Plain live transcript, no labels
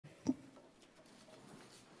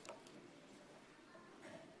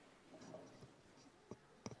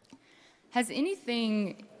Has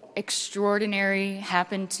anything extraordinary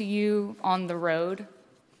happened to you on the road?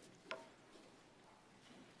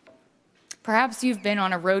 Perhaps you've been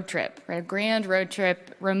on a road trip, right? A grand road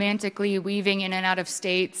trip, romantically weaving in and out of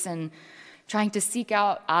states and trying to seek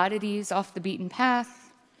out oddities off the beaten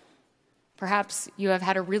path. Perhaps you have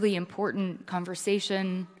had a really important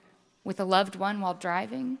conversation with a loved one while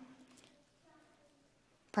driving.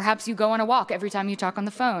 Perhaps you go on a walk every time you talk on the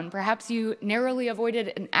phone. Perhaps you narrowly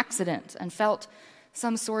avoided an accident and felt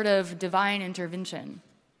some sort of divine intervention.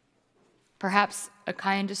 Perhaps a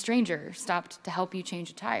kind stranger stopped to help you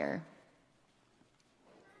change a tire.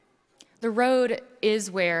 The road is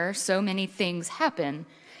where so many things happen,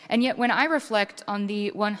 and yet when I reflect on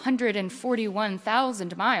the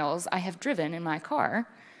 141,000 miles I have driven in my car,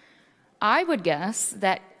 I would guess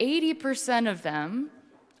that 80% of them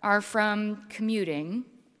are from commuting,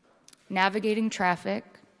 navigating traffic,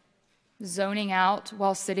 zoning out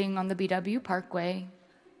while sitting on the BW Parkway.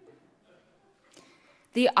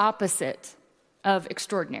 The opposite of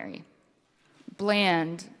extraordinary,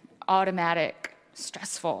 bland, automatic,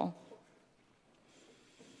 stressful.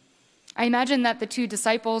 I imagine that the two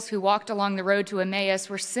disciples who walked along the road to Emmaus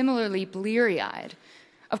were similarly bleary-eyed.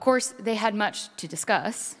 Of course, they had much to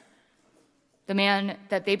discuss. The man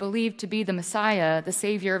that they believed to be the Messiah, the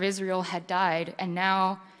Savior of Israel, had died, and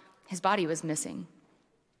now his body was missing.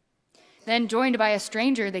 Then, joined by a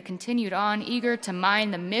stranger, they continued on, eager to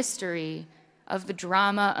mine the mystery of the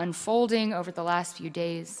drama unfolding over the last few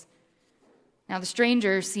days. Now, the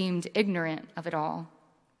stranger seemed ignorant of it all,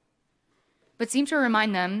 but seemed to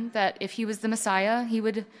remind them that if he was the Messiah, he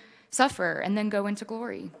would suffer and then go into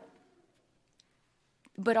glory.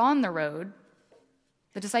 But on the road,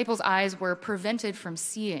 the disciples' eyes were prevented from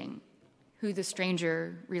seeing who the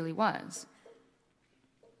stranger really was.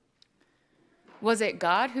 Was it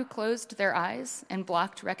God who closed their eyes and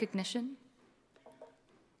blocked recognition?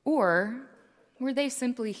 Or were they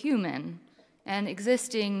simply human and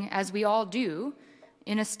existing, as we all do,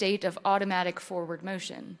 in a state of automatic forward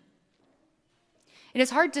motion? It is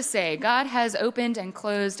hard to say. God has opened and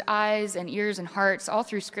closed eyes and ears and hearts all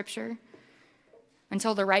through Scripture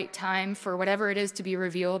until the right time for whatever it is to be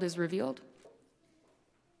revealed is revealed.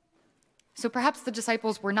 So perhaps the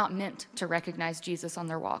disciples were not meant to recognize Jesus on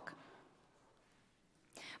their walk.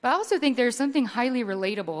 But I also think there's something highly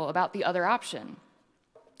relatable about the other option,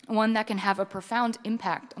 one that can have a profound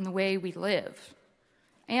impact on the way we live,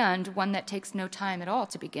 and one that takes no time at all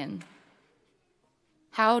to begin.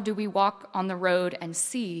 How do we walk on the road and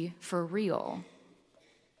see for real?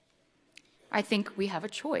 I think we have a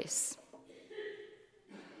choice.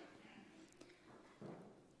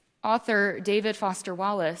 Author David Foster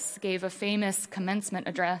Wallace gave a famous commencement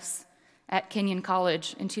address at Kenyon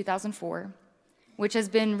College in 2004, which has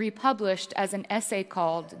been republished as an essay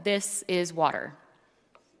called "This is Water."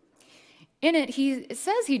 In it, he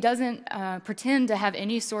says he doesn't pretend to have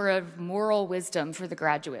any sort of moral wisdom for the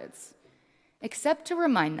graduates, except to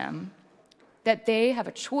remind them that they have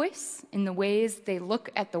a choice in the ways they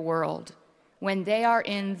look at the world when they are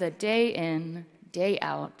in the day-in,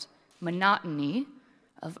 day-out monotony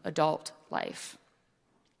of adult life.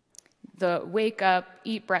 The wake up,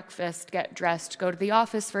 eat breakfast, get dressed, go to the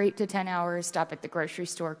office for 8 to 10 hours, stop at the grocery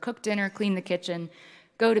store, cook dinner, clean the kitchen,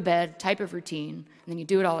 go to bed type of routine, and then you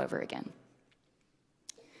do it all over again.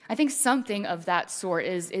 I think something of that sort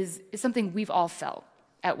is something we've all felt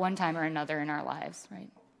at one time or another in our lives,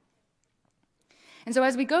 right? And so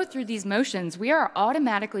as we go through these motions, we are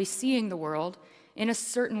automatically seeing the world in a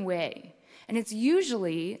certain way. And it's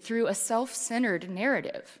usually through a self-centered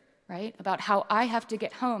narrative, right? About how I have to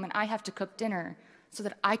get home and I have to cook dinner so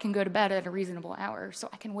that I can go to bed at a reasonable hour, so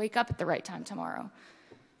I can wake up at the right time tomorrow.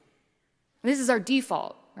 This is our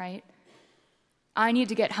default, right? I need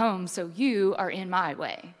to get home, so you are in my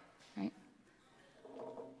way, right?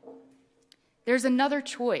 There's another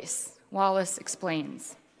choice, Wallace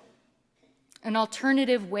explains, an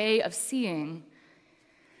alternative way of seeing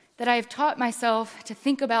that I have taught myself to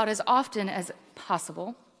think about as often as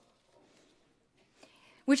possible,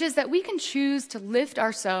 which is that we can choose to lift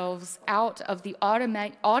ourselves out of the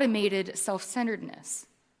automated self-centeredness.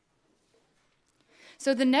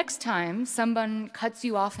 So the next time someone cuts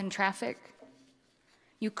you off in traffic,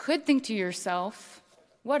 you could think to yourself,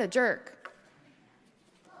 what a jerk.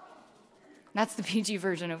 That's the PG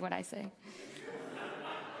version of what I say.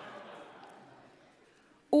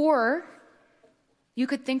 Or you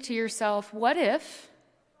could think to yourself, what if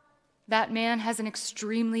that man has an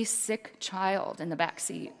extremely sick child in the back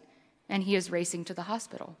seat and he is racing to the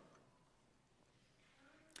hospital?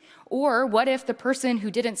 Or what if the person who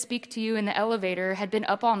didn't speak to you in the elevator had been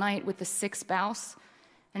up all night with the sick spouse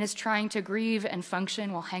and is trying to grieve and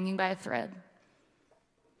function while hanging by a thread?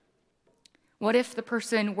 What if the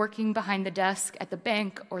person working behind the desk at the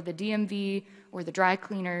bank or the DMV or the dry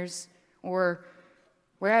cleaners or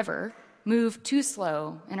wherever move too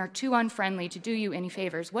slow and are too unfriendly to do you any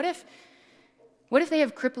favors? What if they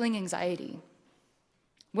have crippling anxiety?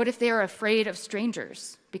 What if they are afraid of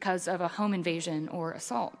strangers because of a home invasion or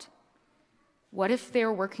assault? What if they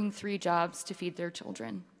are working 3 jobs to feed their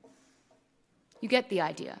children? You get the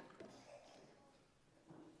idea.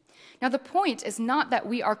 Now, the point is not that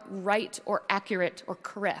we are right or accurate or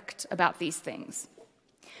correct about these things.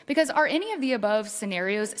 Because are any of the above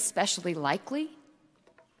scenarios especially likely?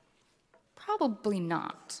 Probably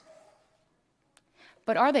not.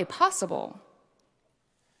 But are they possible?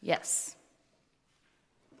 Yes.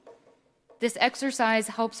 This exercise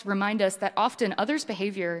helps remind us that often others'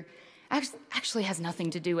 behavior actually has nothing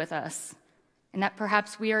to do with us, and that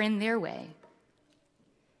perhaps we are in their way.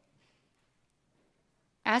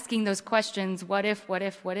 Asking those questions, what if,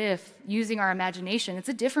 using our imagination, it's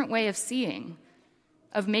a different way of seeing,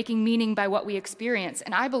 of making meaning by what we experience.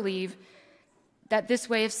 And I believe that this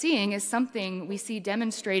way of seeing is something we see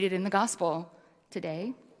demonstrated in the gospel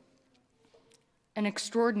today, an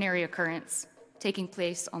extraordinary occurrence taking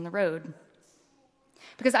place on the road.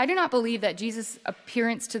 Because I do not believe that Jesus'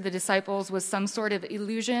 appearance to the disciples was some sort of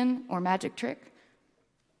illusion or magic trick.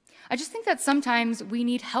 I just think that sometimes we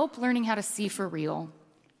need help learning how to see for real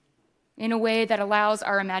in a way that allows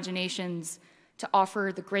our imaginations to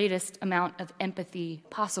offer the greatest amount of empathy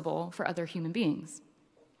possible for other human beings.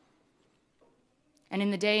 And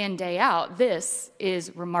in the day in, day out, this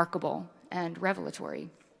is remarkable and revelatory.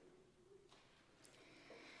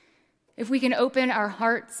 If we can open our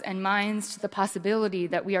hearts and minds to the possibility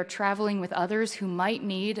that we are traveling with others who might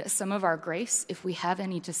need some of our grace, if we have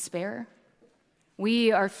any to spare,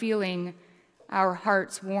 we are feeling our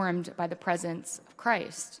hearts warmed by the presence of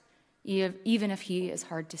Christ, even if he is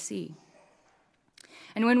hard to see.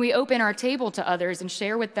 And when we open our table to others and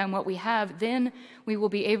share with them what we have, then we will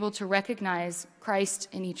be able to recognize Christ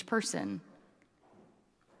in each person.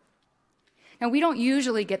 Now, we don't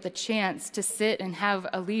usually get the chance to sit and have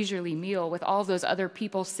a leisurely meal with all those other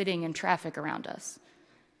people sitting in traffic around us.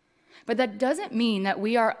 But that doesn't mean that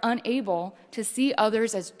we are unable to see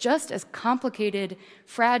others as just as complicated,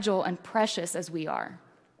 fragile, and precious as we are.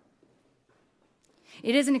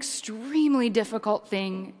 It is an extremely difficult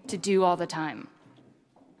thing to do all the time.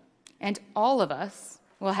 And all of us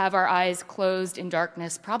will have our eyes closed in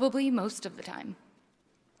darkness probably most of the time.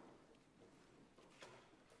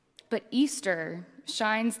 But Easter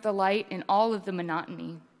shines the light in all of the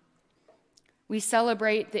monotony. We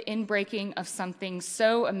celebrate the inbreaking of something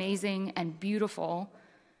so amazing and beautiful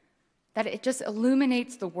that it just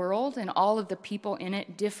illuminates the world and all of the people in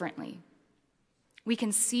it differently. We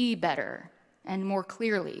can see better and more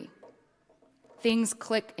clearly. Things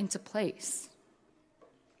click into place.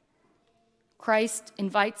 Christ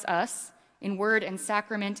invites us in word and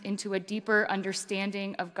sacrament into a deeper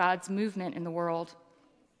understanding of God's movement in the world,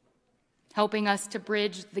 helping us to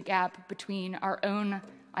bridge the gap between our own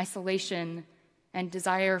isolation and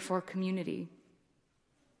desire for community.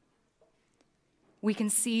 We can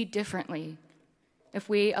see differently if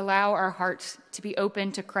we allow our hearts to be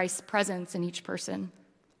open to Christ's presence in each person.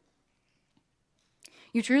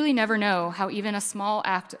 You truly never know how even a small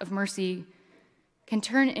act of mercy can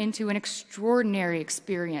turn into an extraordinary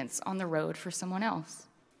experience on the road for someone else.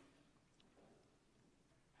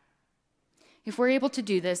 If we're able to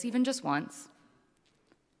do this even just once,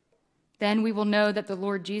 then we will know that the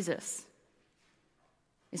Lord Jesus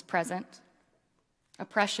is present, a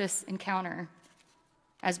precious encounter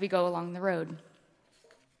as we go along the road.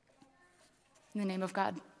 In the name of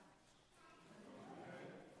God.